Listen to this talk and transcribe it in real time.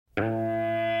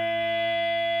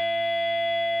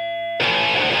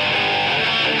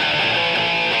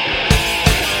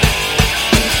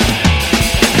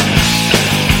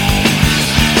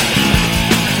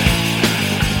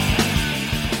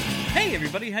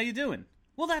how you doing?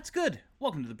 Well, that's good.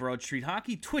 Welcome to the Broad Street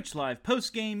Hockey Twitch Live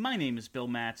postgame. My name is Bill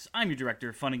Matz. I'm your director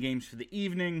of fun and games for the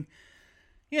evening.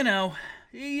 You know,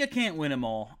 you can't win them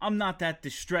all. I'm not that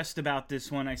distressed about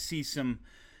this one. I see some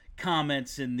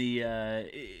comments in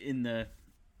the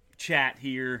chat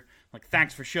here, like,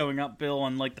 thanks for showing up, Bill,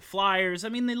 unlike the Flyers. I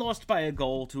mean, they lost by a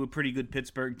goal to a pretty good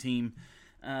Pittsburgh team.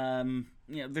 They're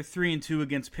 3-2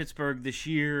 against Pittsburgh this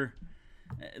year.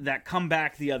 That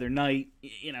comeback the other night,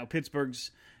 Pittsburgh's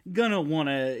gonna want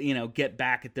to, get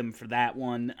back at them for that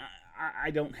one. I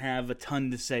don't have a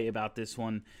ton to say about this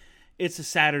one. It's a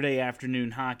Saturday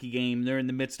afternoon hockey game. They're in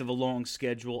the midst of a long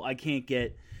schedule. I can't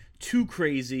get too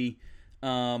crazy.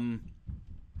 I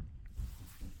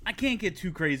can't get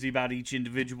too crazy about each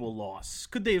individual loss.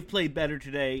 Could they have played better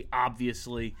today?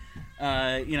 Obviously.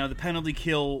 The penalty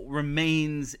kill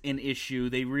remains an issue.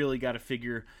 They really got to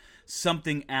figure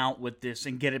something out with this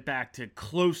and get it back to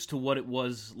close to what it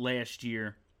was last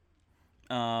year.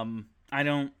 I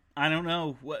don't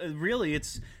know. Really,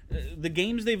 it's the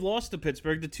games they've lost to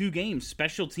Pittsburgh, the two games,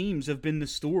 special teams have been the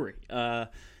story.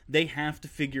 They have to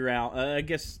figure out,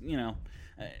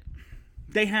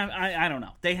 they have, I don't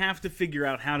know. They have to figure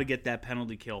out how to get that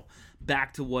penalty kill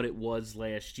back to what it was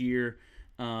last year.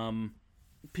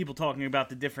 People talking about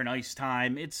the different ice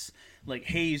time. It's like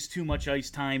Hayes, too much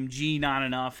ice time. G, not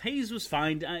enough. Hayes was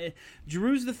fine.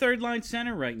 Giroux's the third line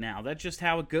center right now. That's just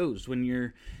how it goes when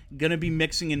you're going to be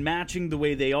mixing and matching the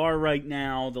way they are right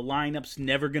now. The lineup's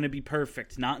never going to be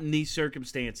perfect, not in these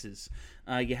circumstances.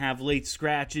 You have late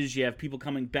scratches. You have people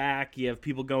coming back. You have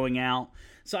people going out.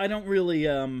 So I don't really...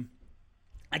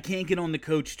 I can't get on the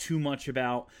coach too much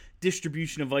about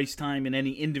distribution of ice time in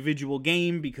any individual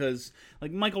game because,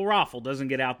 like, Michael Raffl doesn't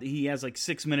get out. He has,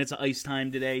 6 minutes of ice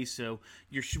time today, so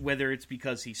whether it's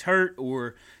because he's hurt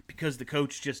or because the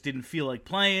coach just didn't feel like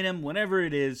playing him, whatever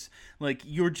it is,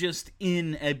 you're just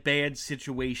in a bad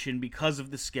situation because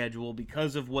of the schedule,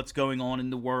 because of what's going on in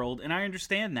the world, and I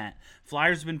understand that.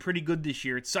 Flyers have been pretty good this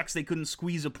year. It sucks they couldn't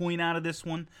squeeze a point out of this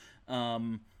one.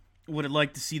 Would have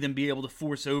liked to see them be able to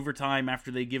force overtime after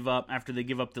they give up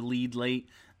the lead late.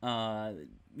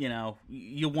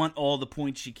 You want all the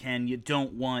points you can. You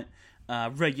don't want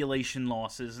regulation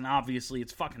losses, and obviously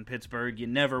it's fucking Pittsburgh. You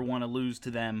never want to lose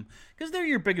to them because they're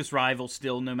your biggest rival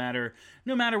still, no matter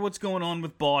what's going on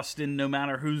with Boston, no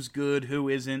matter who's good, who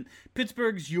isn't.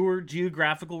 Pittsburgh's your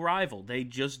geographical rival. They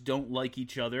just don't like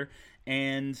each other,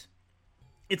 and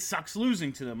it sucks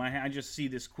losing to them. I just see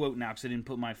this quote now because I didn't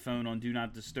put my phone on Do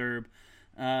Not Disturb.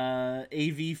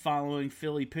 AV following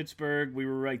Philly-Pittsburgh. We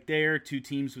were right there. Two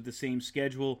teams with the same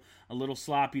schedule. A little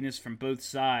sloppiness from both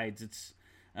sides.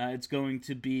 It's going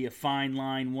to be a fine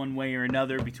line one way or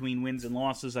another between wins and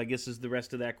losses, I guess is the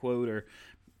rest of that quote.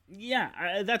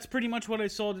 That's pretty much what I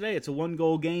saw today. It's a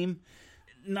one-goal game.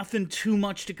 Nothing too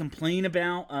much to complain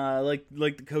about. Like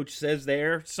the coach says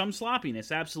there, some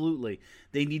sloppiness, absolutely.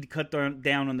 They need to cut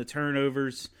down on the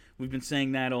turnovers. We've been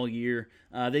saying that all year.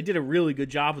 They did a really good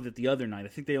job with it the other night. I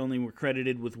think they only were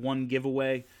credited with one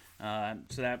giveaway. But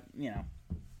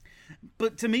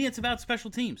to me, it's about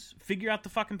special teams. Figure out the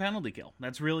fucking penalty kill.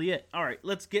 That's really it. All right,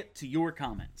 let's get to your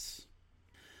comments.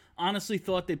 Honestly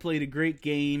thought they played a great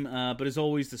game, but as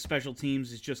always, the special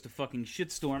teams is just a fucking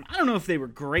shitstorm. I don't know if they were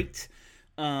great.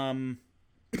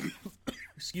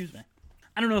 Excuse me.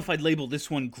 I don't know if I'd label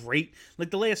this one great.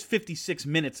 The last 56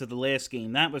 minutes of the last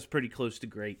game, that was pretty close to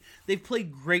great. They've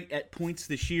played great at points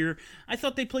this year. I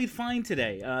thought they played fine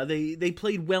today. They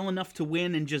played well enough to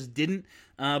win and just didn't.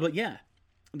 But yeah,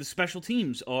 the special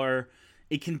teams are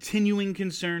a continuing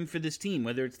concern for this team,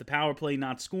 whether it's the power play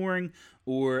not scoring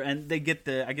and they get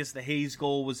the Hayes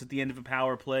goal was at the end of a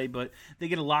power play, but they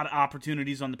get a lot of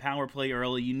opportunities on the power play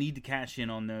early. You need to cash in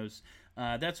on those.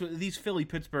 That's what these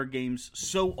Philly-Pittsburgh games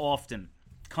so often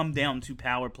come down to,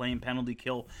 power play and penalty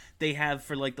kill. They have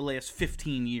for the last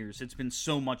 15 years. It's been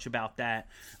so much about that.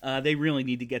 They really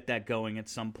need to get that going at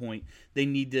some point. They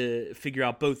need to figure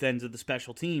out both ends of the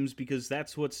special teams because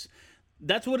that's what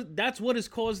has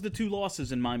caused the two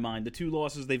losses in my mind. The two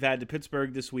losses they've had to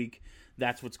Pittsburgh this week,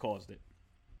 that's what's caused it.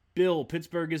 Bill,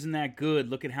 Pittsburgh isn't that good.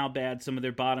 Look at how bad some of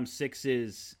their bottom six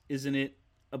is. Isn't it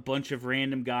a bunch of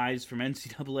random guys from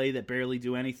NCAA that barely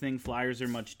do anything? Flyers are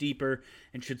much deeper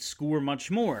and should score much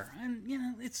more. And,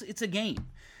 it's a game.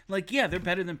 They're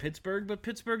better than Pittsburgh, but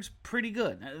Pittsburgh's pretty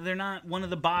good. They're not one of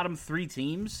the bottom three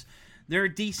teams. They're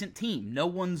a decent team. No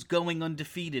one's going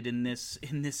undefeated in this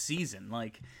season.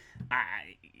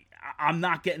 I'm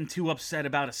not getting too upset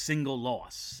about a single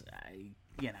loss.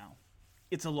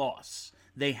 It's a loss.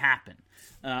 They happen.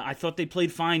 I thought they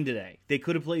played fine today. They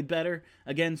could have played better.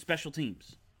 Again, special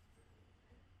teams.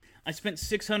 I spent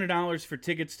 $600 for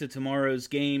tickets to tomorrow's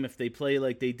game. If they play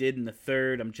like they did in the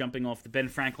third, I'm jumping off the Ben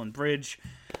Franklin Bridge.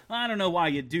 I don't know why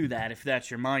you do that if that's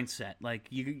your mindset. Like,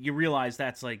 you realize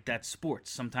that's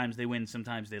sports. Sometimes they win,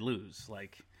 sometimes they lose.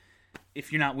 Like,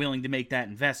 if you're not willing to make that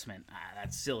investment,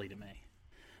 that's silly to me.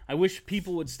 I wish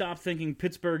people would stop thinking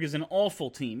Pittsburgh is an awful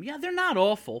team. Yeah, they're not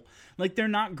awful. Like, they're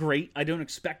not great. I don't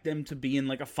expect them to be in,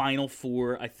 like, a Final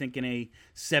Four. I think in a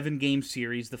 7-game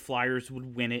series, the Flyers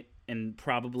would win it, and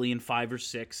probably in 5 or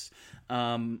 6.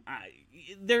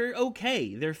 They're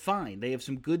okay. They're fine. They have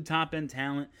some good top-end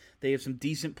talent. They have some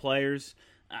decent players.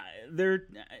 They're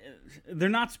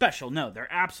not special. No, they're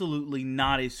absolutely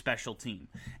not a special team.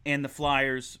 And the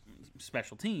Flyers...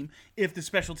 special team. If the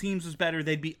special teams was better,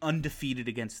 they'd be undefeated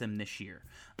against them this year.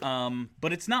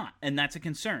 But it's not, and that's a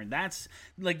concern. That's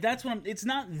what it's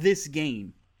not this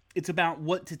game. It's about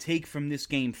what to take from this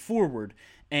game forward,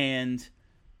 and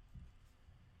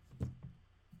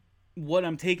what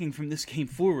I'm taking from this game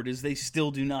forward is they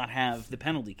still do not have the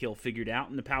penalty kill figured out,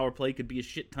 and the power play could be a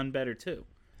shit ton better too.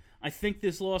 I think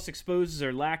this loss exposes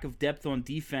our lack of depth on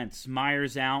defense.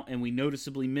 Myers out, and we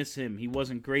noticeably miss him. He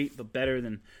wasn't great, but better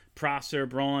than Prosser,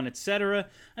 Braun, etc.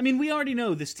 I mean, we already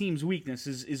know this team's weakness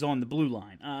is on the blue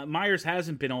line. Myers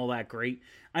hasn't been all that great.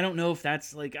 I don't know if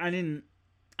that's like I didn't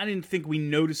think we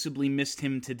noticeably missed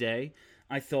him today.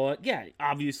 I thought, yeah,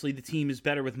 obviously the team is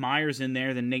better with Myers in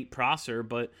there than Nate Prosser,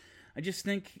 but I just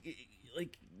think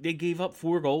like they gave up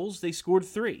 4 goals, they scored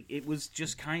 3. It was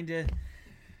just kind of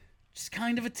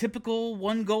a typical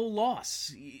 1-goal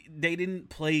loss. They didn't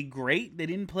play great. They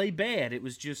didn't play bad. It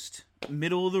was just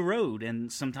middle of the road,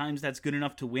 and sometimes that's good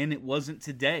enough to win. It wasn't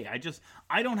today.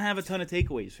 I don't have a ton of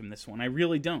takeaways from this one. I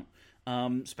really don't.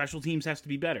 Special teams has to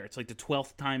be better. It's like the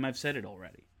 12th time I've said it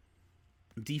already.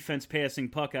 Defense passing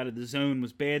puck out of the zone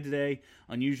was bad today.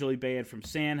 Unusually bad from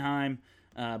Sanheim.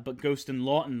 But Ghost and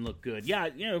Lawton look good. Yeah,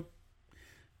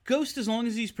 Ghost, as long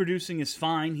as he's producing, is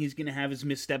fine. He's going to have his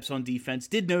missteps on defense.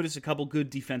 Did notice a couple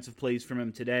good defensive plays from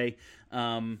him today.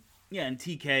 And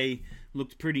TK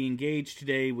looked pretty engaged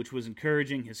today, which was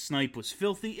encouraging. His snipe was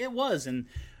filthy. It was, and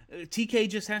TK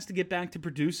just has to get back to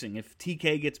producing. If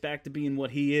TK gets back to being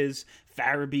what he is,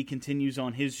 Farabee continues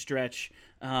on his stretch.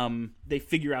 They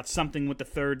figure out something with the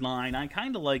third line. I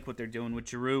kind of like what they're doing with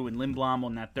Giroux and Lindblom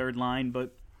on that third line,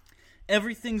 but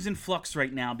everything's in flux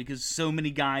right now because so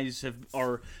many guys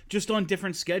are just on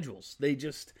different schedules. They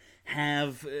just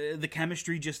have the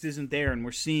chemistry just isn't there, and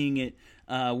we're seeing it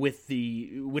with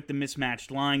the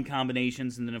mismatched line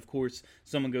combinations. And then of course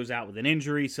someone goes out with an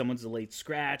injury, someone's a late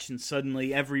scratch, and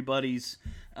suddenly everybody's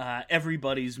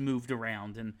moved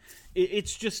around, and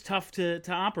it's just tough to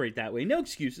operate that way. No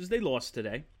excuses. They lost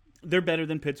today. They're better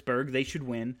than Pittsburgh. They should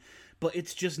win. But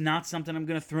it's just not something I'm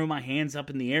going to throw my hands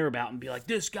up in the air about and be like,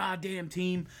 this goddamn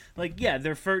team. Like, yeah,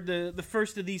 they're the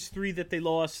first of these 3 that they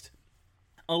lost,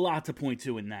 a lot to point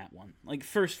to in that one. Like,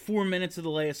 first 4 minutes of the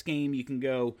last game, you can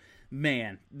go,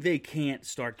 man, they can't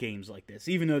start games like this.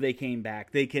 Even though they came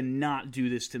back, they cannot do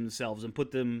this to themselves and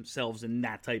put themselves in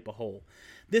that type of hole.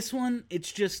 This one,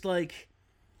 it's just like,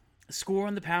 score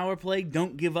on the power play,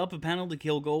 don't give up a penalty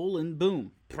kill goal, and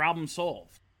boom, problem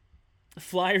solved.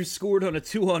 Flyers scored on a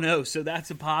 2-on-0, so that's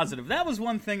a positive. That was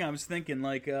one thing I was thinking,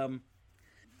 like,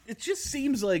 it just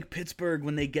seems like Pittsburgh,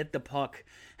 when they get the puck,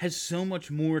 has so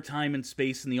much more time and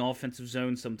space in the offensive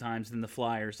zone sometimes than the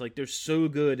Flyers. Like, they're so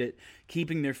good at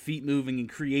keeping their feet moving and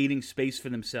creating space for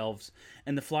themselves,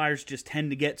 and the Flyers just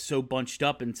tend to get so bunched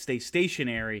up and stay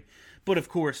stationary. But of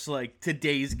course, like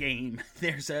today's game,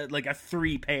 there's a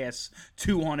 3-pass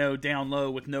 2-on-0 down low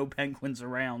with no Penguins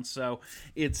around. So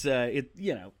it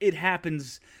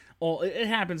happens. It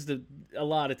happens to a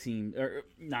lot of teams, or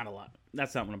not a lot.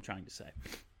 That's not what I'm trying to say.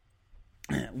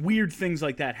 Weird things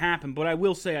like that happen, but I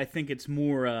will say I think it's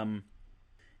more.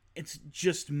 It's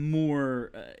just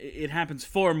more. It happens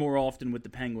far more often with the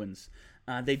Penguins.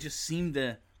 They just seem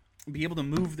to be able to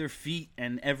move their feet,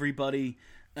 and everybody.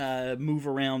 Move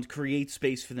around, create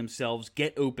space for themselves,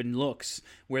 get open looks,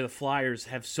 where the Flyers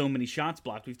have so many shots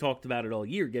blocked. We've talked about it all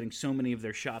year, getting so many of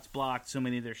their shots blocked, so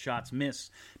many of their shots missed,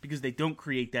 because they don't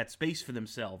create that space for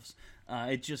themselves.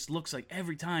 It just looks like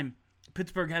every time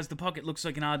Pittsburgh has the puck, it looks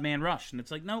like an odd man rush, and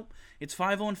it's like, nope, it's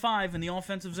 5-on-5 in the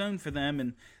offensive zone for them,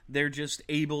 and they're just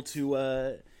able to,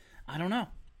 I don't know.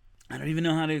 I don't even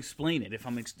know how to explain it. If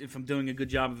I'm doing a good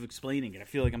job of explaining it, I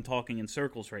feel like I'm talking in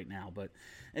circles right now. But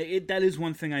that is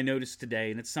one thing I noticed today,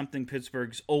 and it's something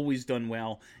Pittsburgh's always done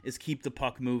well: is keep the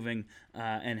puck moving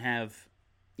and have,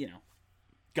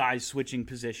 guys switching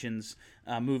positions,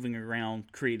 moving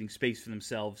around, creating space for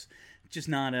themselves. just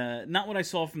not what I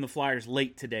saw from the Flyers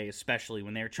late today, especially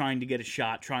when they were trying to get a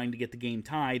shot, trying to get the game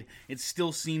tied. It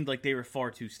still seemed like they were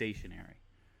far too stationary.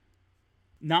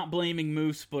 Not blaming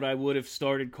Moose, but I would have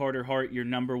started Carter Hart, your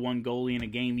number one goalie in a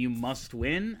game you must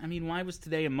win. I mean, why was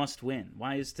today a must win?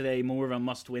 Why is today more of a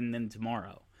must win than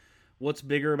tomorrow? What's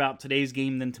bigger about today's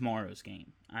game than tomorrow's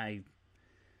game?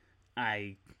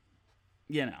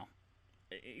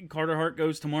 Carter Hart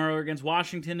goes tomorrow against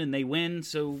Washington and they win,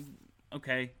 so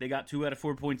okay, they got 2 out of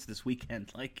 4 points this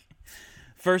weekend. Like,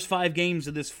 first 5 games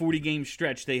of this 40-game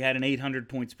stretch, they had an 800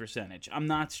 points percentage. I'm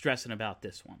not stressing about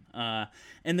this one.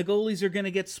 And the goalies are going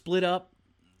to get split up.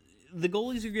 It's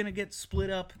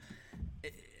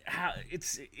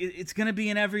going to be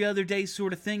an every other day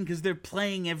sort of thing because they're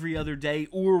playing every other day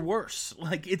or worse.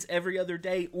 Like, it's every other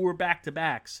day or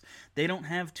back-to-backs. They don't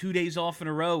have 2 days off in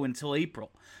a row until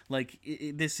April. Like,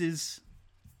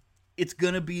 it's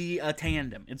going to be a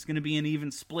tandem. It's going to be an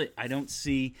even split. I don't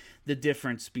see the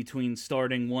difference between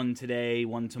starting one today,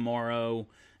 one tomorrow.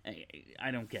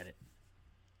 I don't get it.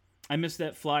 I miss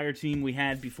that Flyer team we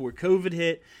had before COVID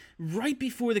hit. Right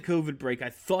before the COVID break,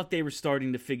 I thought they were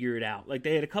starting to figure it out. Like,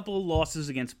 they had a couple of losses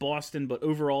against Boston, but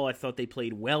overall I thought they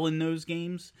played well in those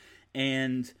games.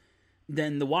 And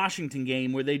then the Washington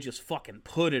game where they just fucking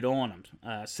put it on them,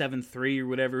 7-3 or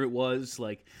whatever it was.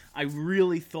 Like, I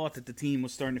really thought that the team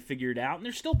was starting to figure it out, and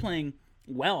they're still playing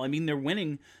well. I mean, they're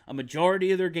winning a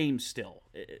majority of their games still.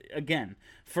 Again,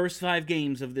 first 5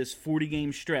 games of this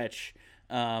 40-game stretch,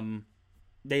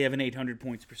 they have an 800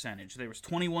 points percentage. There was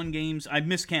 21 games. I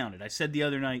miscounted. I said the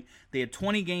other night they had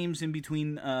 20 games in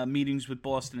between meetings with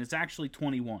Boston. It's actually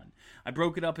 21. I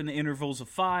broke it up into intervals of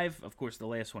 5. Of course, the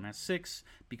last one has 6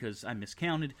 because I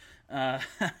miscounted.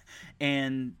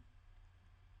 And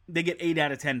they get 8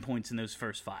 out of 10 points in those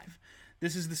first 5.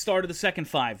 This is the start of the second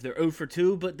 5. They're 0 for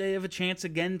 2, but they have a chance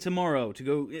again tomorrow to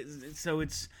go. So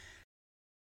it's...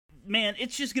 Man,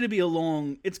 it's just going to be a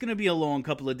long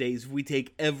couple of days if we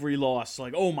take every loss.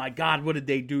 Like, oh my God, what did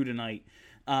they do tonight?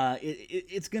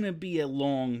 It's going to be a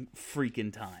long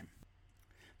freaking time.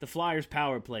 The Flyers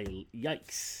power play.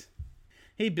 Yikes.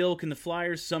 Hey, Bill, can the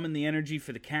Flyers summon the energy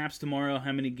for the Caps tomorrow?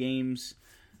 How many games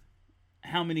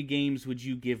would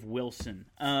you give Wilson?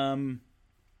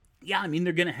 Yeah, I mean,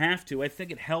 they're going to have to. I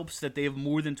think it helps that they have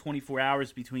more than 24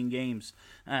 hours between games.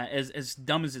 As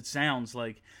dumb as it sounds,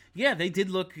 like, yeah, they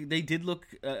did look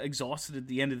exhausted at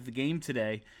the end of the game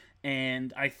today,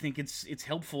 and I think it's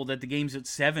helpful that the game's at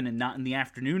 7 and not in the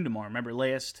afternoon tomorrow. Remember,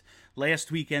 last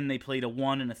weekend they played a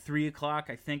 1 and a 3 o'clock,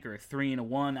 I think, or a 3 and a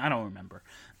 1. I don't remember.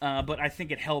 But I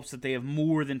think it helps that they have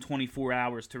more than 24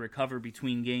 hours to recover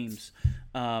between games.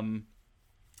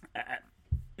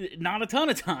 Not a ton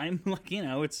of time, like,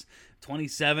 it's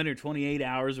 27 or 28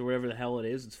 hours or whatever the hell it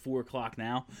is. It's 4 o'clock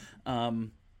now,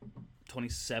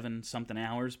 27 something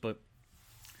hours, but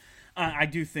I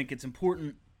do think it's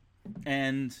important,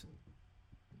 and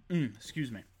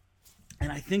excuse me,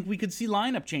 and I think we could see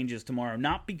lineup changes tomorrow,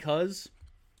 not because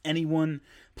anyone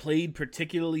played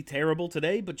particularly terrible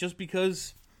today, but just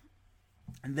because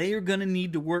they are going to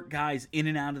need to work guys in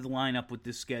and out of the lineup with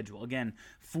this schedule. Again,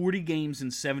 40 games in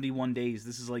 71 days.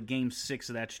 This is like game 6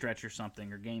 of that stretch or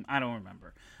something, or I don't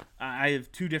remember. I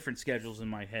have 2 different schedules in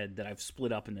my head that I've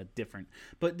split up into different.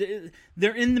 But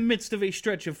they're in the midst of a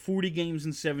stretch of 40 games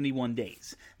in 71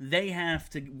 days. They have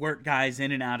to work guys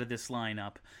in and out of this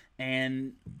lineup.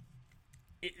 And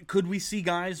could we see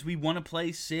guys we want to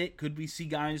play sit? Could we see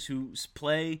guys who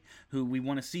play who we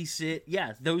want to see sit?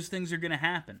 Yeah, those things are going to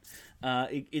happen.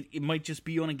 It might just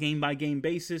be on a game-by-game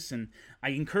basis, and I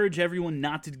encourage everyone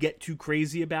not to get too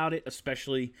crazy about it,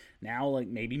 especially now, like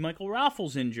maybe Michael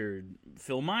Raffl's injured,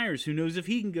 Phil Myers, who knows if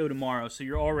he can go tomorrow, so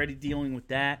you're already dealing with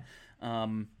that.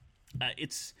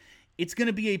 It's going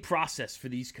to be a process for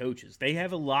these coaches. They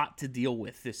have a lot to deal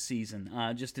with this season,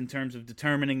 just in terms of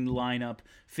determining the lineup,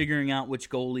 figuring out which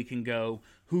goalie can go,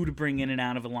 who to bring in and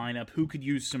out of a lineup, who could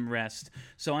use some rest.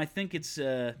 So I think it's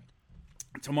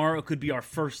tomorrow could be our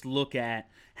first look at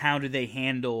how do they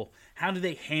handle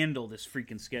this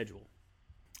freaking schedule.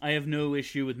 I have no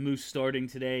issue with Moose starting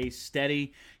today,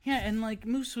 steady. Yeah, and like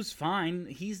Moose was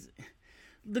fine.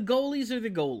 The goalies are the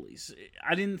goalies.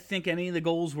 I didn't think any of the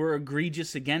goals were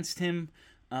egregious against him.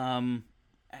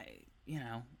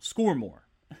 Score more.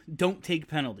 Don't take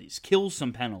penalties. Kill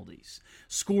some penalties.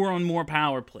 Score on more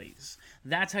power plays.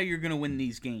 That's how you're going to win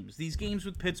these games. These games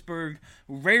with Pittsburgh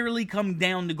rarely come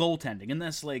down to goaltending,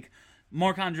 unless, like,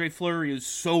 Marc-Andre Fleury is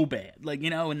so bad,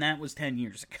 and that was 10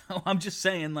 years ago. I'm just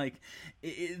saying,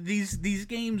 these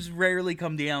games rarely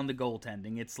come down to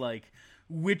goaltending. It's like,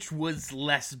 which was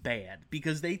less bad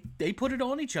because they put it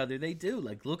on each other. They do.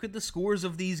 Like, look at the scores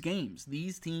of these games.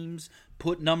 These teams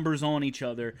put numbers on each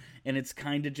other, and it's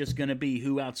kind of just going to be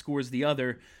who outscores the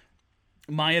other.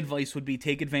 My advice would be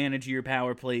take advantage of your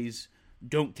power plays.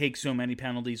 Don't take so many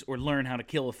penalties, or learn how to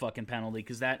kill a fucking penalty,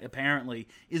 because that apparently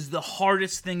is the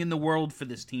hardest thing in the world for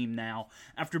this team now.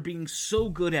 After being so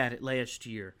good at it last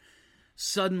year,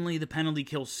 suddenly the penalty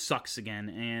kill sucks again,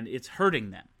 and it's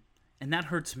hurting them. And that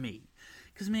hurts me.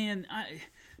 Because, man,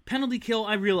 penalty kill,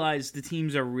 I realize the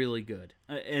teams are really good.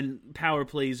 And power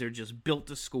plays are just built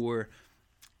to score.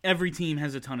 Every team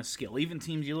has a ton of skill. Even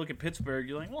teams, you look at Pittsburgh,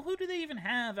 you're like, well, who do they even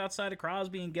have outside of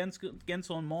Crosby and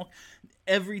Gensel and Malk?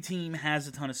 Every team has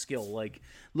a ton of skill. Like,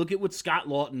 look at what Scott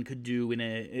Lawton could do in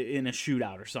a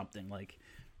shootout or something. Like,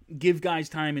 give guys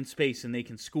time and space and they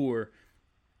can score.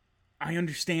 I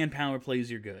understand power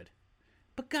plays are good.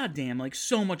 But goddamn, like,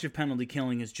 so much of penalty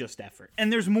killing is just effort.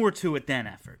 And there's more to it than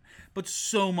effort. But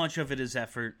so much of it is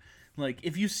effort. Like,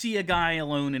 if you see a guy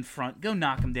alone in front, go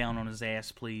knock him down on his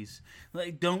ass, please.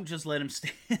 Like, don't just let him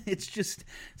stay. It's just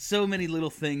so many little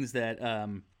things that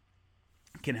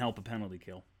can help a penalty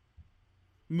kill.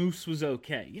 Moose was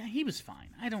okay. Yeah, he was fine.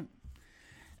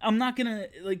 I'm not gonna,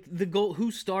 like, the goal, who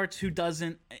starts, who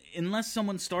doesn't, unless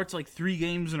someone starts, like, 3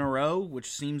 games in a row, which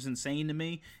seems insane to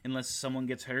me, unless someone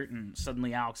gets hurt and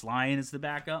suddenly Alex Lyon is the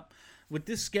backup. With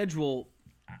this schedule,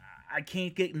 I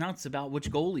can't get nuts about which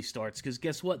goalie starts, because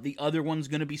guess what? The other one's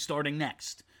going to be starting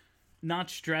next. Not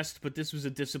stressed, but this was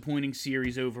a disappointing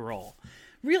series overall.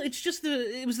 Really,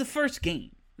 it was the first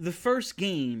game. The first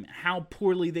game, how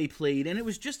poorly they played, and it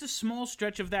was just a small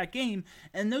stretch of that game,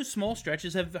 and those small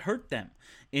stretches have hurt them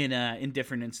in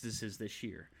different instances this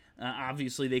year.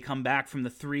 Obviously, they come back from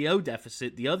the 3-0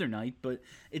 deficit the other night, but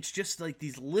it's just like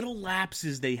these little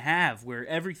lapses they have where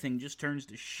everything just turns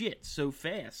to shit so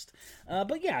fast.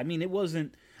 But yeah, I mean,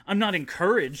 I'm not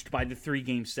encouraged by the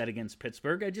 3-game set against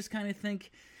Pittsburgh. I just kind of think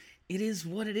it is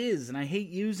what it is, and I hate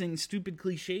using stupid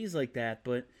cliches like that,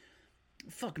 but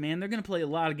fuck, man, they're going to play a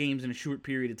lot of games in a short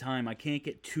period of time. I can't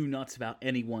get too nuts about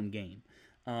any one game.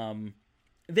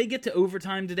 They get to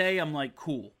overtime today, I'm like,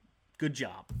 cool. Good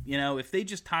job. You know, if they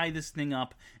just tie this thing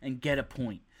up and get a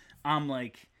point, I'm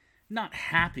like, not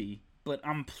happy, but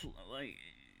I'm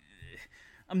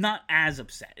not as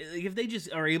upset. Like, if they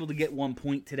just are able to get 1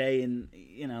 point today, and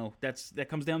you know that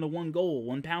comes down to 1 goal,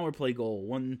 1 power play goal,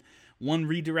 one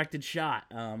redirected shot.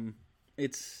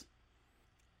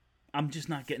 I'm just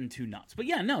not getting too nuts. But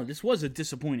yeah, no, this was a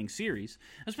disappointing series,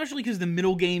 especially because the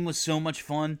middle game was so much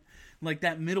fun. Like,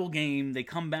 that middle game, they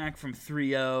come back from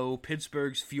 3-0,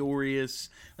 Pittsburgh's furious.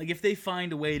 Like, if they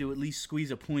find a way to at least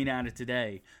squeeze a point out of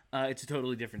today, it's a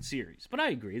totally different series. But I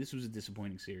agree, this was a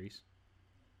disappointing series.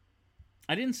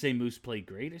 I didn't say Moose played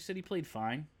great. I said he played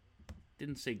fine.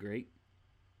 Didn't say great.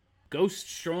 Ghost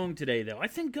strong today, though. I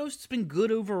think Ghost's been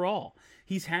good overall.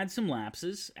 He's had some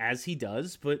lapses, as he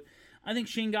does, but I think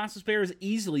Shane Gostisbehere has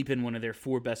easily been one of their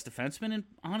 4 best defensemen, and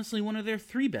honestly one of their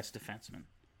 3 best defensemen.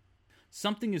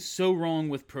 Something is so wrong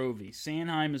with Provy.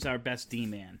 Sanheim is our best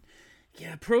D-man.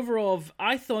 Yeah, Provorov,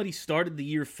 I thought he started the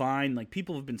year fine. Like,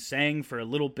 people have been saying for a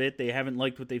little bit they haven't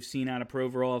liked what they've seen out of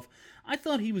Provorov. I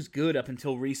thought he was good up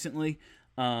until recently.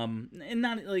 And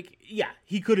not, like, yeah,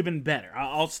 he could have been better.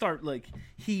 I'll start, like,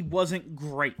 he wasn't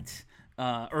great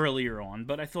earlier on,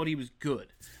 but I thought he was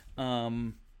good.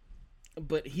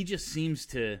 But he just seems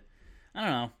to, I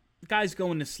don't know, guy's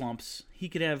going to slumps. He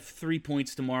could have 3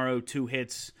 points tomorrow, 2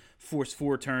 hits, force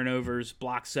 4 turnovers,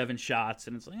 block 7 shots,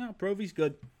 and it's like, oh, Provy's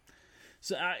good.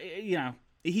 So, you know,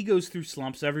 he goes through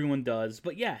slumps. Everyone does.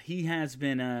 But yeah, he has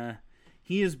been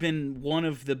one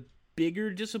of the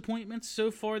bigger disappointments so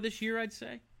far this year, I'd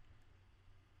say.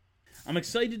 I'm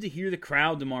excited to hear the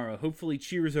crowd tomorrow. Hopefully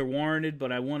cheers are warranted,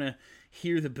 but I want to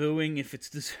hear the booing if it's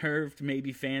deserved.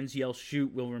 Maybe fans yell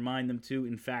shoot will remind them to,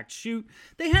 in fact, shoot.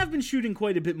 They have been shooting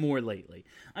quite a bit more lately.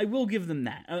 I will give them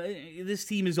that. This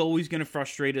team is always going to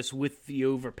frustrate us with the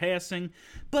overpassing,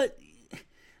 but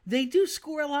they do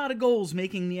score a lot of goals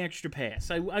making the extra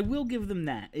pass. I will give them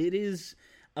that. It is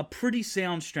a pretty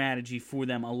sound strategy for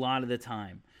them a lot of the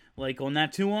time, like on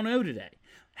that 2-on-0 today.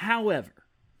 However,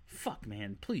 fuck,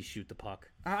 man, please shoot the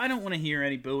puck. I don't want to hear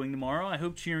any booing tomorrow. I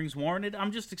hope cheering's warranted.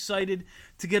 I'm just excited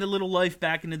to get a little life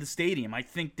back into the stadium. I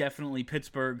think definitely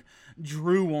Pittsburgh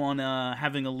drew on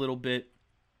having a little bit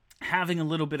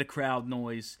of crowd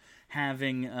noise,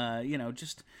 having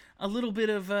just a little bit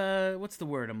of what's the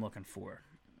word I'm looking for?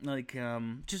 Like,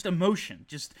 just emotion.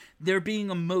 Just there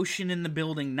being emotion in the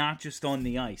building, not just on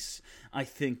the ice. I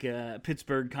think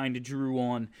Pittsburgh kind of drew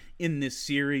on in this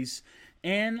series.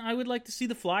 And I would like to see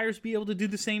the Flyers be able to do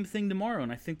the same thing tomorrow,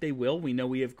 and I think they will. We know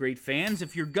we have great fans.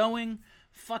 If you're going,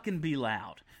 fucking be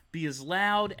loud. Be as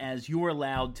loud as you're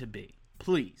allowed to be.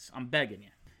 Please, I'm begging you.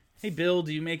 Hey, Bill,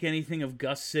 do you make anything of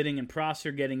Gus sitting and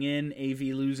Prosser getting in, AV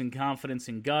losing confidence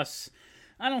in Gus?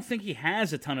 I don't think he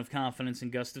has a ton of confidence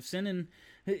in Gustafsson, and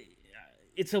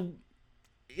it's a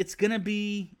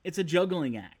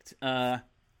juggling act. I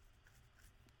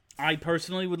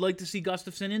personally would like to see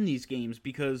Gustafsson in these games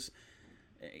because,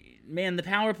 man, the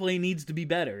power play needs to be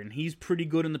better, and he's pretty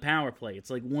good in the power play. It's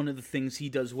like one of the things he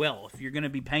does well. If you're going to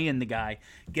be paying the guy,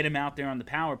 get him out there on the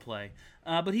power play.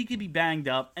 But he could be banged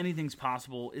up. Anything's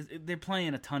possible. They're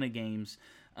playing a ton of games.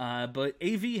 But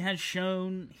AV has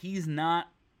shown he's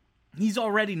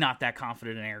already not that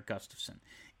confident in Erik Gustafsson.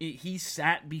 He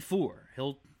sat before.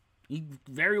 He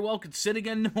very well could sit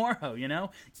again tomorrow,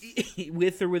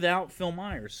 with or without Phil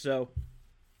Myers. So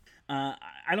I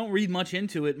don't read much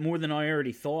into it more than I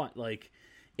already thought. Like,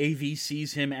 AV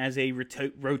sees him as a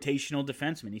rotational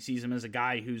defenseman. He sees him as a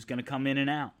guy who's going to come in and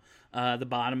out. The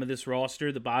bottom of this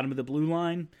roster, the bottom of the blue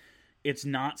line, it's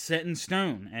not set in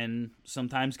stone. And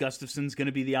sometimes Gustafsson's going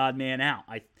to be the odd man out.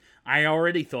 I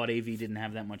already thought AV didn't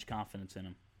have that much confidence in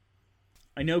him.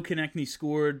 I know Konechny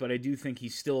scored, but I do think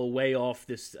he's still way off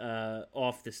this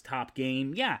top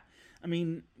game. Yeah, I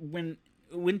mean, when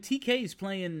TK is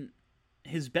playing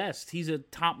his best, he's a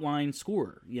top-line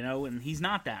scorer, and he's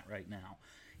not that right now.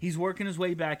 He's working his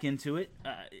way back into it.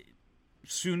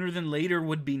 Sooner than later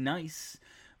would be nice.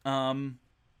 We'll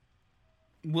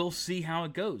see how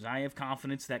it goes. I have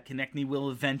confidence that Konechny will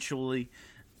eventually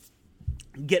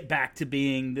get back to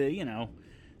being the,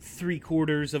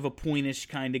 3/4 of a pointish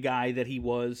kind of guy that he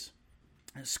was.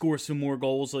 Score some more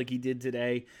goals like he did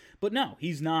today. But no,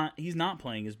 he's not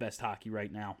playing his best hockey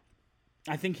right now.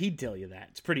 I think he'd tell you that.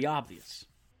 It's pretty obvious.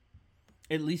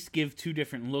 At least give two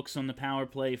different looks on the power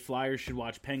play. Flyers should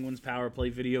watch Penguins' power play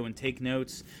video and take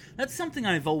notes. That's something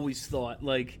I've always thought.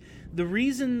 Like, the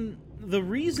reason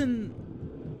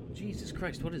Jesus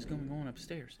Christ, what is going on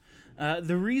upstairs?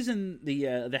 The reason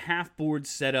the half-board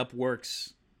setup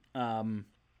works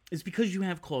is because you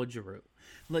have Claude Giroux.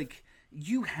 Like,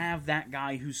 you have that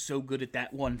guy who's so good at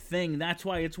that one thing. That's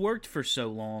why it's worked for so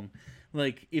long.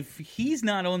 Like, if he's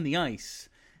not on the ice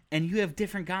and you have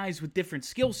different guys with different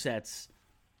skill sets,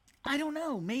 I don't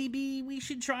know. Maybe we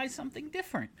should try something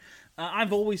different.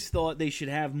 I've always thought they should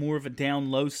have more of a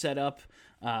down-low setup.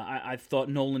 I've thought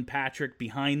Nolan Patrick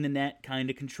behind the net, kind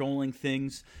of controlling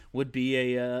things, would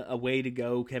be a way to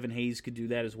go. Kevin Hayes could do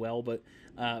that as well. But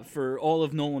for all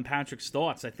of Nolan Patrick's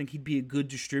thoughts, I think he'd be a good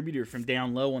distributor from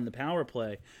down low on the power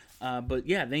play. But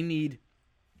yeah,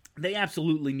 they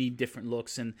absolutely need different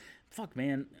looks. And fuck,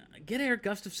 man, get Erik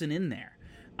Gustafsson in there.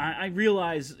 I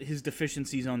realize his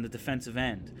deficiencies on the defensive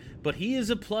end, but he is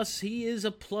a plus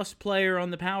player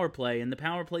on the power play, and the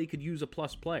power play could use a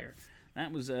plus player.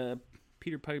 That was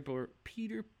Peter Piper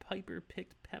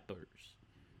picked peppers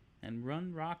and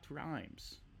rocked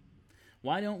rhymes.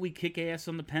 Why don't we kick ass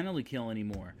on the penalty kill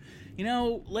anymore?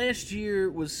 Last year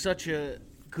was such a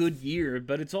good year,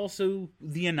 but it's also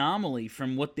the anomaly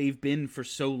from what they've been for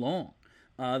so long.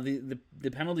 The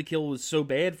penalty kill was so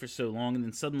bad for so long, and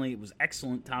then suddenly it was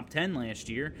excellent, top 10 last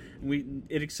year. And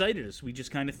it excited us. We just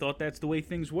kind of thought that's the way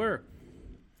things were.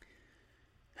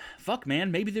 Fuck,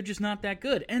 man, maybe they're just not that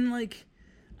good. And, I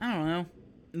don't know.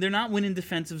 They're not winning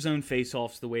defensive zone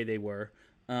faceoffs the way they were.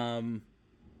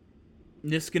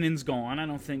 Niskanen's gone. I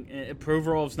don't think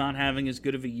Provorov's not having as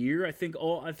good of a year. I think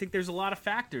there's a lot of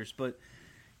factors, but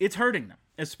it's hurting them,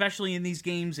 especially in these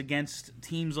games against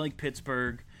teams like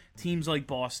Pittsburgh, teams like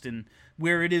Boston,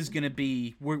 where it is going to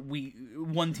be where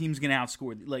one team's going to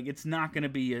outscore. Like, it's not going to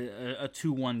be a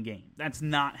 2-1 game. That's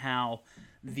not how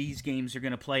these games are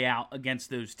going to play out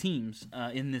against those teams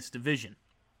in this division.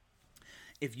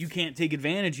 If you can't take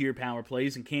advantage of your power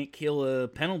plays and can't kill a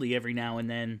penalty every now and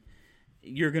then,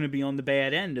 you're going to be on the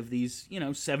bad end of these,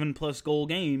 7+ goal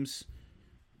games.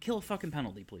 Kill a fucking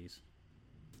penalty, please.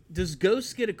 Does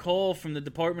Ghost get a call from the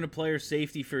Department of Player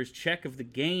Safety for his check of the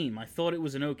game? I thought it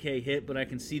was an okay hit, but I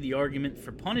can see the argument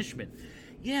for punishment.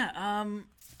 Yeah,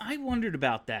 I wondered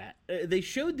about that. They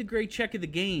showed the great check of the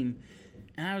game,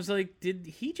 and I was like, did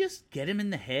he just get him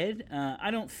in the head?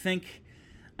 I don't think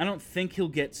he'll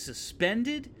get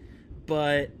suspended,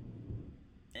 but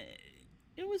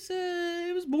it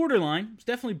was borderline. It's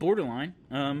definitely borderline.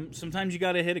 Sometimes you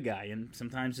got to hit a guy, and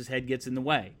sometimes his head gets in the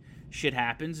way. Shit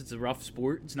happens. It's a rough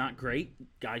sport. It's not great.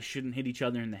 Guys shouldn't hit each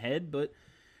other in the head, but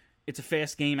it's a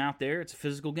fast game out there. It's a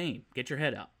physical game. Get your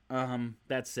head up.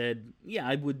 That said, yeah,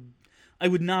 I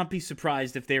would not be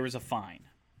surprised if there was a fine.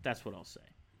 That's what I'll say.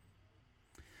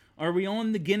 Are we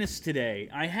on the Guinness today?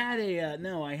 I had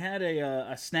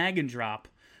a snag and drop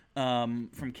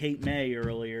from Cape May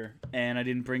earlier, and I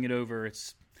didn't bring it over.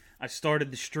 I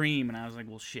started the stream, and I was like,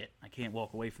 well, shit, I can't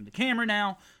walk away from the camera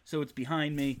now, so it's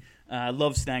behind me. I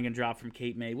love Snag and Drop from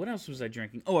Cape May. What else was I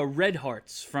drinking? Oh, a Red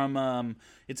Hearts from,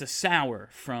 it's a sour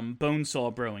from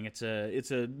Bonesaw Brewing. It's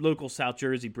a local South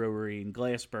Jersey brewery in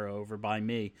Glassboro over by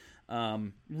me.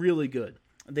 Really good.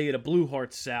 They had a Blue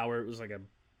Hearts sour. It was like a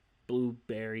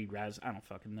blueberry, I don't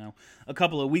fucking know. A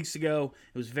couple of weeks ago,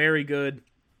 it was very good.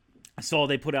 I saw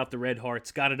they put out the Red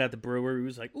Hearts, got it at the brewery,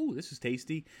 was like, ooh, this is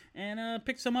tasty, and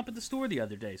picked some up at the store the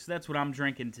other day. So that's what I'm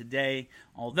drinking today,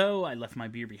 although I left my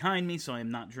beer behind me, so I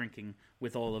am not drinking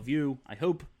with all of you. I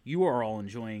hope you are all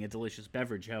enjoying a delicious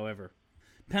beverage, however.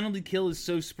 Penalty kill is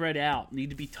so spread out.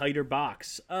 Need to be tighter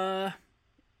box. The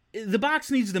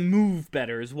box needs to move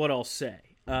better is what I'll say.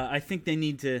 I think they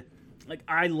need to...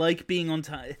 I like being on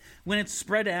top. When it's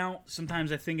spread out,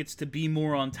 sometimes I think it's to be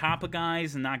more on top of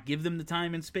guys and not give them the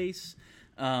time and space.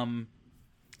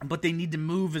 But they need to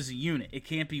move as a unit. It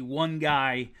can't be one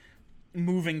guy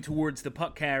moving towards the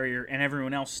puck carrier and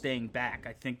everyone else staying back.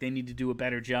 I think they need to do a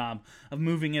better job of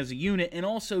moving as a unit and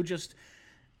also just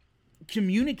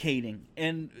communicating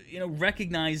and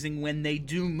recognizing when they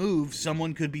do move,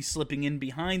 someone could be slipping in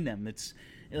behind them. It's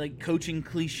like coaching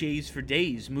cliches for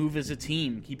days. Move as a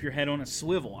team. Keep your head on a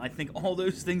swivel. I think all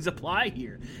those things apply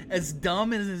here. As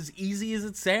dumb and as easy as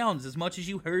it sounds, as much as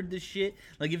you heard this shit,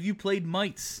 like if you played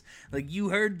Mites, like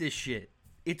you heard this shit.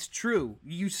 It's true.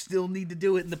 You still need to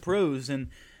do it in the pros, and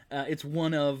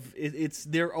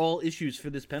they're all issues for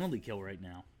this penalty kill right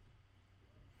now.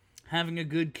 Having a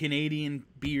good Canadian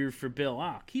beer for Bill.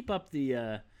 Keep up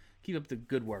the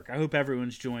good work. I hope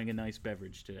everyone's enjoying a nice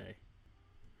beverage today.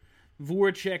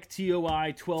 Voracek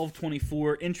TOI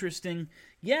 1224. Interesting.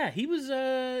 Yeah, he was...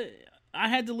 I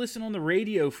had to listen on the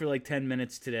radio for like 10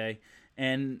 minutes today,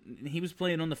 and he was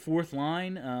playing on the fourth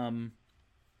line.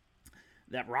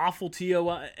 That Raffle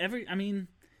TOI...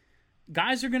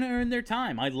 guys are going to earn their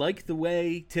time. I like the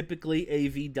way typically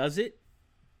AV does it.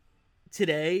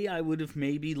 Today, I would have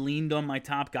maybe leaned on my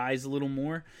top guys a little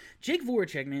more. Jake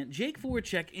Voracek, man. Jake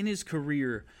Voracek in his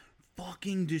career...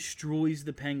 fucking destroys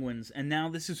the Penguins, and now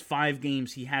this is 5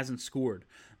 games he hasn't scored.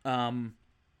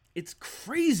 It's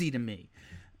crazy to me.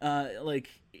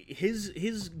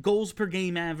 His goals per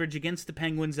game average against the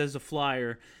Penguins as a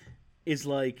Flyer is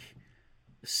like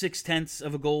 0.6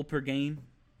 of a goal per game,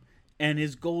 and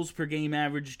his goals per game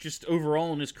average just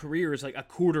overall in his career is like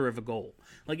 1/4 of a goal.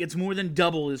 Like, it's more than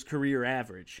double his career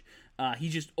average. He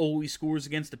just always scores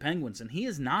against the Penguins, and he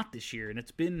is not this year, and it's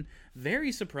been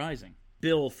very surprising.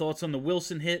 Bill, thoughts on the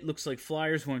Wilson hit? Looks like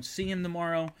Flyers won't see him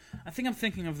tomorrow. I think I'm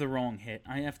thinking of the wrong hit.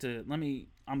 I'm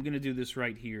going to do this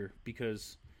right here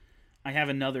because I have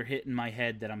another hit in my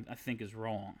head that I think is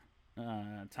wrong.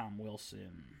 Tom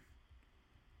Wilson.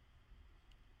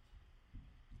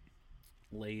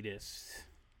 Latest.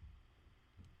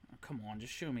 Oh, come on,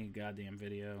 just show me a goddamn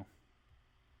video.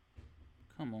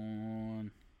 Come on.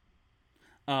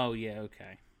 Oh, yeah,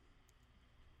 okay.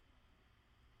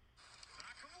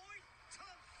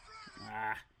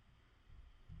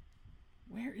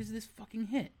 Where is this fucking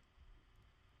hit?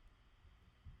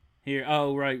 Here.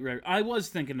 Oh, right. I was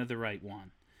thinking of the right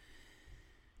one.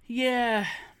 Yeah.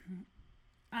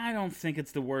 I don't think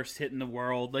it's the worst hit in the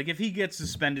world. Like, if he gets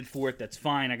suspended for it, that's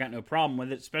fine. I got no problem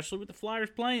with it, especially with the Flyers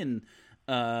playing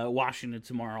Washington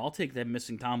tomorrow. I'll take that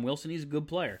missing Tom Wilson. He's a good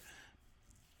player.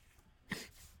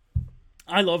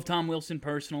 I love Tom Wilson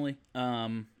personally.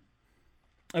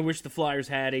 I wish the Flyers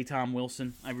had a Tom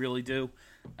Wilson. I really do.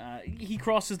 He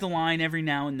crosses the line every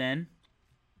now and then.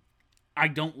 I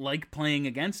don't like playing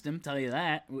against him, tell you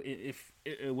that.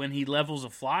 When he levels a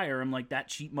Flyer, I'm like, that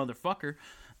cheap motherfucker.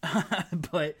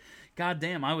 But,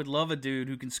 goddamn, I would love a dude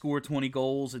who can score 20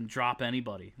 goals and drop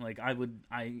anybody. Like, I would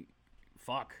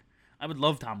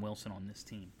love Tom Wilson on this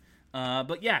team.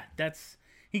 But, yeah,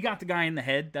 he got the guy in the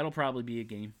head. That'll probably be a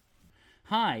game.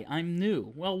 Hi, I'm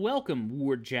new. Well, welcome,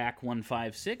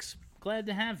 WardJack156. Glad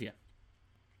to have you.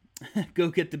 Go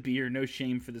get the beer. No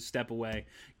shame for the step away.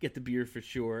 Get the beer for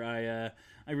sure. I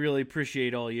really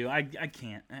appreciate all you. I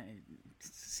can't.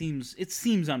 It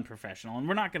seems unprofessional, and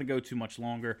we're not going to go too much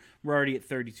longer. We're already at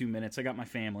 32 minutes. I got my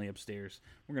family upstairs.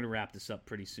 We're going to wrap this up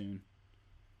pretty soon.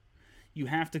 You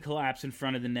have to collapse in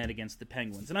front of the net against the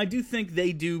Penguins, and I do think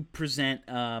they do present.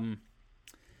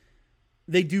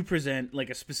 They do present like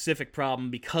a specific problem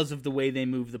because of the way they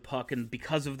move the puck and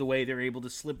because of the way they're able to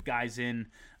slip guys in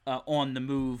on the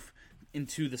move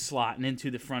into the slot and into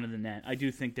the front of the net. I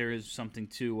do think there is something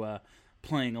to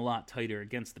playing a lot tighter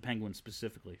against the Penguins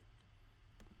specifically.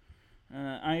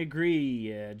 I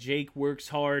agree. Jake works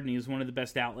hard, and he is one of the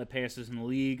best outlet passers in the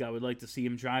league. I would like to see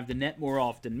him drive the net more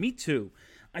often. Me too.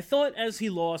 I thought as he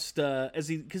lost,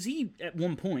 because he at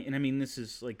one point, and I mean this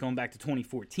is like going back to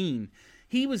 2014,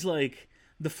 he was like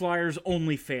the Flyers'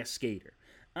 only fast skater.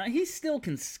 He still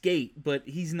can skate, but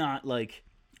he's not like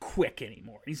quick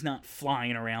anymore. He's not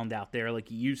flying around out there like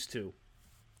he used to.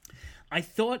 I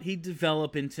thought he'd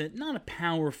develop into not a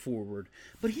power forward,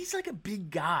 but he's like a big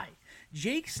guy.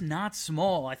 Jake's not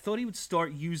small. I thought he would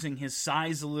start using his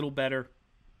size a little better,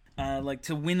 like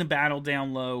to win the battle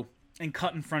down low and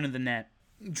cut in front of the net,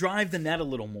 drive the net a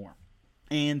little more.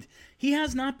 And he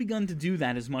has not begun to do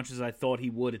that as much as I thought he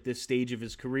would at this stage of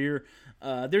his career.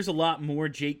 There's a lot more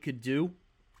Jake could do.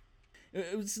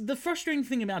 The frustrating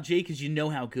thing about Jake is you know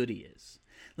how good he is.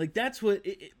 Like, that's what...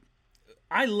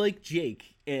 I like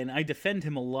Jake, and I defend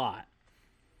him a lot.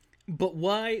 But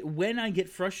when I get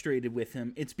frustrated with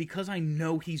him, it's because I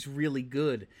know he's really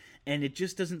good. And it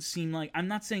just doesn't seem like... I'm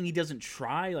not saying he doesn't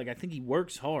try. Like, I think he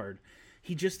works hard.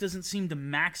 He just doesn't seem to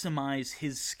maximize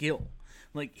his skill.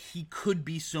 Like, he could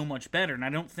be so much better. And I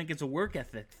don't think it's a work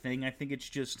ethic thing. I think it's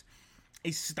just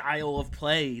a style of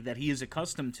play that he is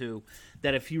accustomed to,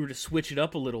 that if he were to switch it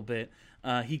up a little bit,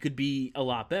 he could be a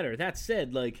lot better. That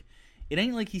said, like, it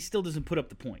ain't like he still doesn't put up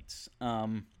the points. A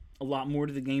lot more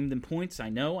to the game than points, I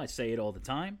know. I say it all the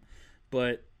time.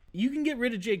 But you can get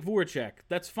rid of Jake Voracek.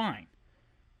 That's fine.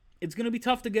 It's going to be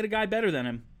tough to get a guy better than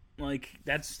him. Like,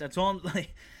 that's all.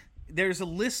 Like, there's a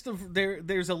list of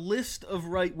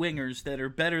right wingers that are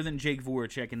better than Jake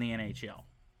Voracek in the NHL.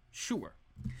 Sure.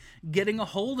 Getting a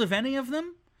hold of any of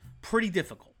them, pretty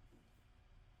difficult.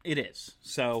 It is.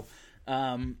 So,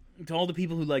 to all the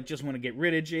people who like just want to get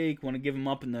rid of Jake, want to give him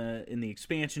up in the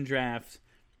expansion draft,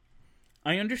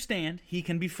 I understand he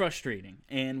can be frustrating.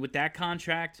 And with that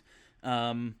contract,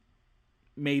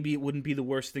 maybe it wouldn't be the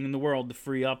worst thing in the world to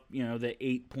free up, the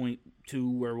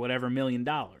 $8.2 or whatever $1 million.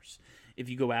 If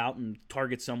you go out and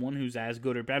target someone who's as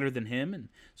good or better than him and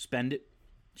spend it,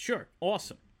 sure,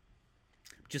 awesome.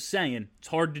 Just saying, it's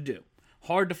hard to do.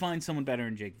 Hard to find someone better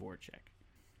than Jake Voracek.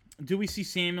 Do we see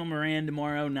Samuel Morin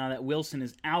tomorrow now that Wilson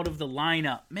is out of the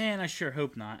lineup? Man, I sure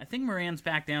hope not. I think Moran's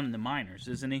back down in the minors,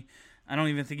 isn't he? I don't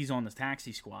even think he's on the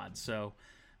taxi squad. So,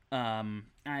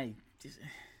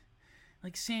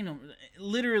 Samuel,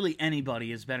 literally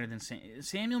anybody is better than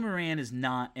Samuel Morin. Is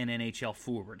not an NHL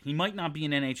forward. He might not be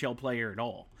an NHL player at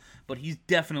all, but he's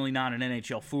definitely not an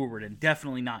NHL forward, and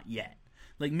definitely not yet.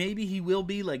 Like, maybe he will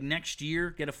be, like, next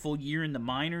year, get a full year in the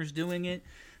minors doing it,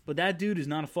 but that dude is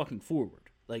not a fucking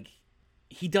forward. Like,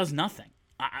 he does nothing.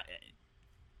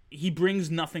 He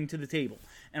brings nothing to the table.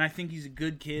 And I think he's a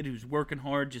good kid who's working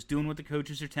hard, just doing what the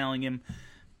coaches are telling him,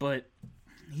 but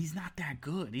he's not that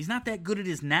good. He's not that good at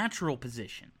his natural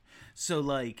position. So,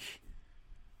 like,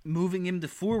 moving him to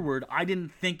forward, I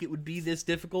didn't think it would be this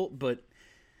difficult, but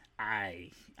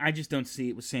I just don't see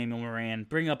it with Samuel Morin.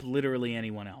 Bring up literally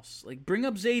anyone else. Like, bring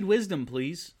up Zayde Wisdom,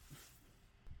 please.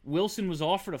 Wilson was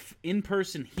offered a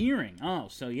in-person hearing. Oh,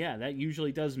 so yeah, that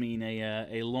usually does mean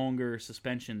a longer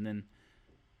suspension than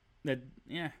that.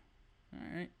 Yeah,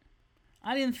 all right.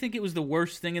 I didn't think it was the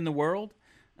worst thing in the world.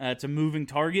 It's a moving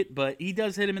target, but he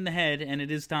does hit him in the head, and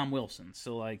it is Tom Wilson.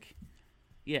 So, like,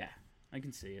 yeah, I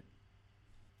can see it.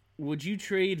 Would you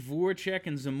trade Voracek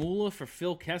and Zamula for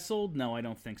Phil Kessel? No, I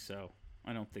don't think so.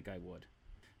 I don't think I would.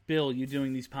 Bill, you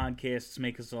doing these podcasts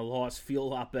make us a loss feel a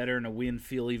lot better and a win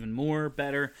feel even more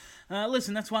better.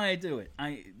 Listen, that's why I do it.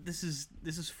 This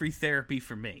is free therapy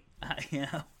for me.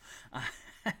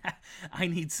 I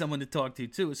need someone to talk to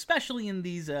too, especially in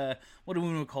these what do we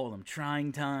want to call them?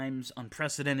 Trying times,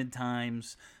 unprecedented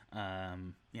times.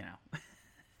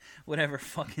 Whatever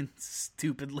fucking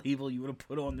stupid label you would have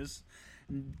put on this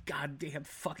goddamn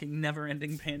fucking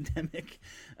never-ending pandemic.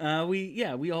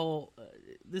 We all.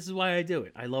 This is why I do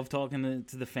it. I love talking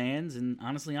to the fans, and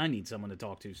honestly, I need someone to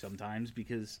talk to sometimes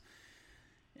because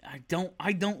I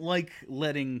don't like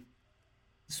letting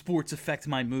sports affect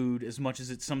my mood as much as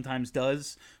it sometimes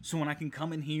does. So when I can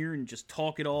come in here and just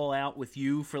talk it all out with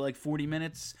you for like 40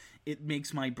 minutes, it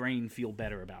makes my brain feel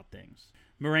better about things.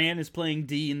 Morin is playing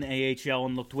D in the AHL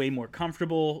and looked way more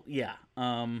comfortable. Yeah,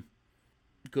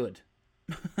 good.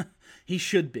 He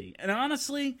should be. And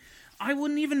honestly, I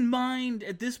wouldn't even mind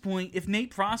at this point if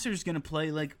Nate Prosser's going to play,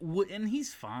 and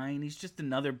he's fine. He's just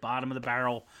another bottom of the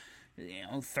barrel,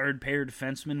 third pair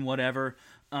defenseman, whatever.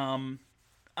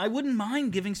 I wouldn't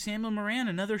mind giving Samuel Morin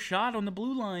another shot on the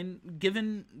blue line,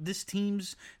 given this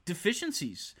team's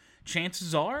deficiencies.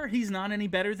 Chances are he's not any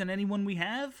better than anyone we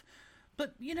have,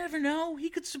 but you never know. He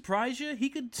could surprise you. He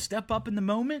could step up in the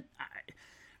moment.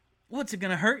 What's it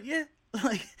going to hurt you?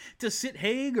 Like, to sit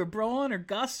Haig or Braun or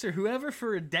Gus or whoever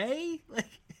for a day?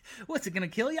 Like, what's it going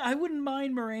to kill you? I wouldn't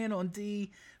mind Moran on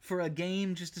D for a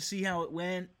game just to see how it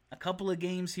went. A couple of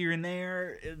games here and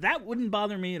there. That wouldn't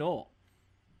bother me at all.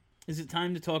 Is it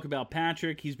time to talk about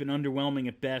Patrick? He's been underwhelming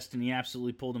at best, and he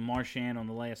absolutely pulled a Marchand on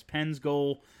the last Pens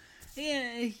goal.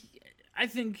 Yeah, I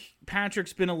think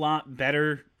Patrick's been a lot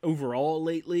better overall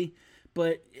lately,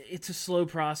 but it's a slow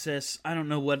process. I don't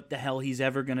know what the hell he's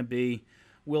ever going to be.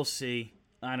 We'll see.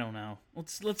 I don't know.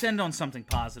 Let's end on something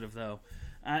positive, though.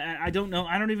 I don't know.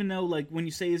 I don't even know, like, when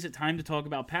you say, is it time to talk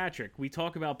about Patrick? We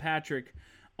talk about Patrick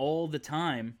all the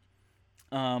time.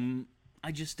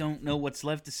 I just don't know what's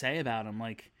left to say about him.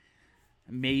 Like,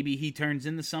 maybe he turns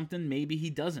into something. Maybe he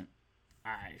doesn't.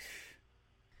 I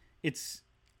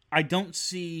don't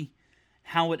see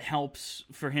how it helps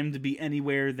for him to be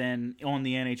anywhere than on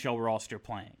the NHL roster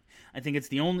playing. I think it's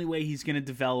the only way he's going to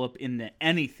develop into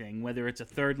anything, whether it's a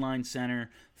third-line center,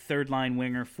 third-line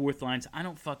winger, fourth lines. I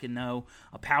don't fucking know.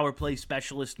 A power play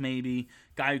specialist, maybe.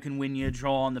 Guy who can win you a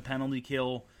draw on the penalty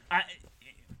kill.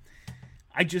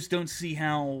 I just don't see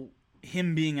how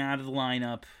him being out of the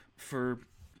lineup for,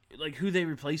 like, who they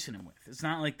replacing him with. It's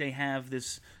not like they have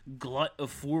this glut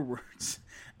of forwards.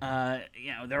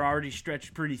 They're already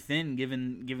stretched pretty thin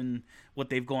given what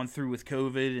they've gone through with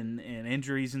COVID and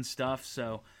injuries and stuff.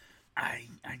 So I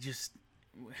just,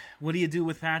 what do you do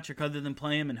with Patrick other than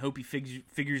play him and hope he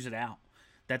figures it out?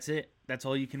 That's it. That's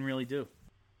all you can really do.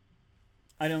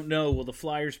 I don't know. Will the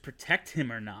Flyers protect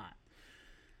him or not?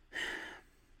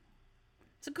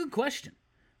 It's a good question.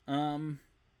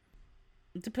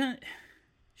 It depends.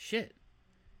 Shit.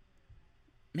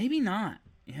 Maybe not,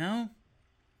 you know?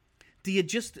 Do you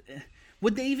just...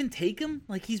 Would they even take him?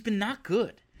 Like, he's been not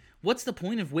good. What's the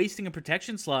point of wasting a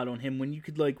protection slot on him when you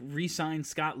could, like, re-sign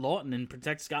Scott Laughton and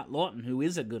protect Scott Laughton, who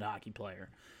is a good hockey player?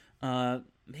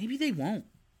 Maybe they won't.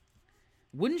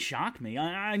 Wouldn't shock me.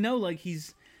 I know, like,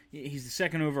 he's the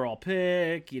second overall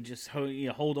pick. You just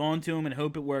hold on to him and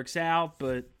hope it works out,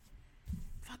 but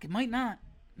fuck, it might not.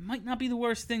 It might not be the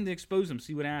worst thing to expose him.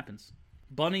 See what happens.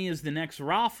 Bunny is the next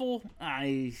Raffl.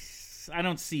 I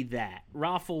don't see that.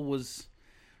 Raffl was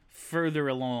further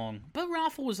along, but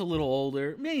Raffl was a little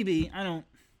older. Maybe. I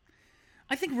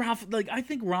think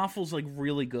Raffl's like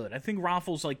really good. I think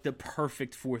Raffl's like the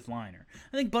perfect fourth liner.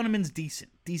 I think Bunnaman's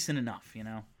decent enough, you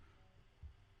know.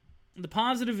 The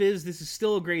positive is this is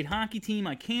still a great hockey team.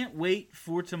 I can't wait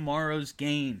for tomorrow's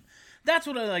game. That's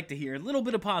what I like to hear. A little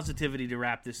bit of positivity to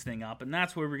wrap this thing up, and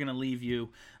that's where we're going to leave you.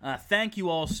 Thank you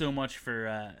all so much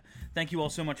for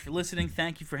listening.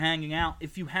 Thank you for hanging out.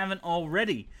 If you haven't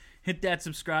already, hit that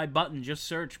subscribe button. Just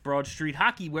search Broad Street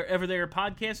Hockey wherever there are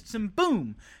podcasts, and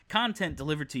boom, content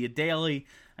delivered to you daily.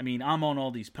 I mean, I'm on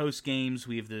all these post games.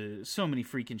 We have so many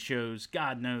freaking shows.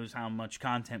 God knows how much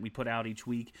content we put out each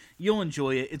week. You'll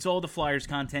enjoy it. It's all the Flyers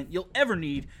content you'll ever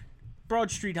need. Broad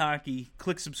Street Hockey,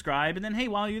 click subscribe, and then, hey,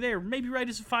 while you're there, maybe write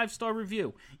us a 5-star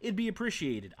review. It'd be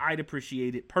appreciated. I'd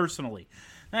appreciate it personally.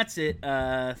 That's it.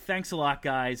 Thanks a lot,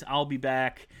 guys. I'll be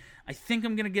back. I think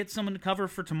I'm going to get someone to cover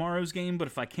for tomorrow's game, but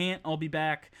if I can't, I'll be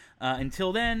back.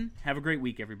 Until then, have a great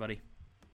week, everybody.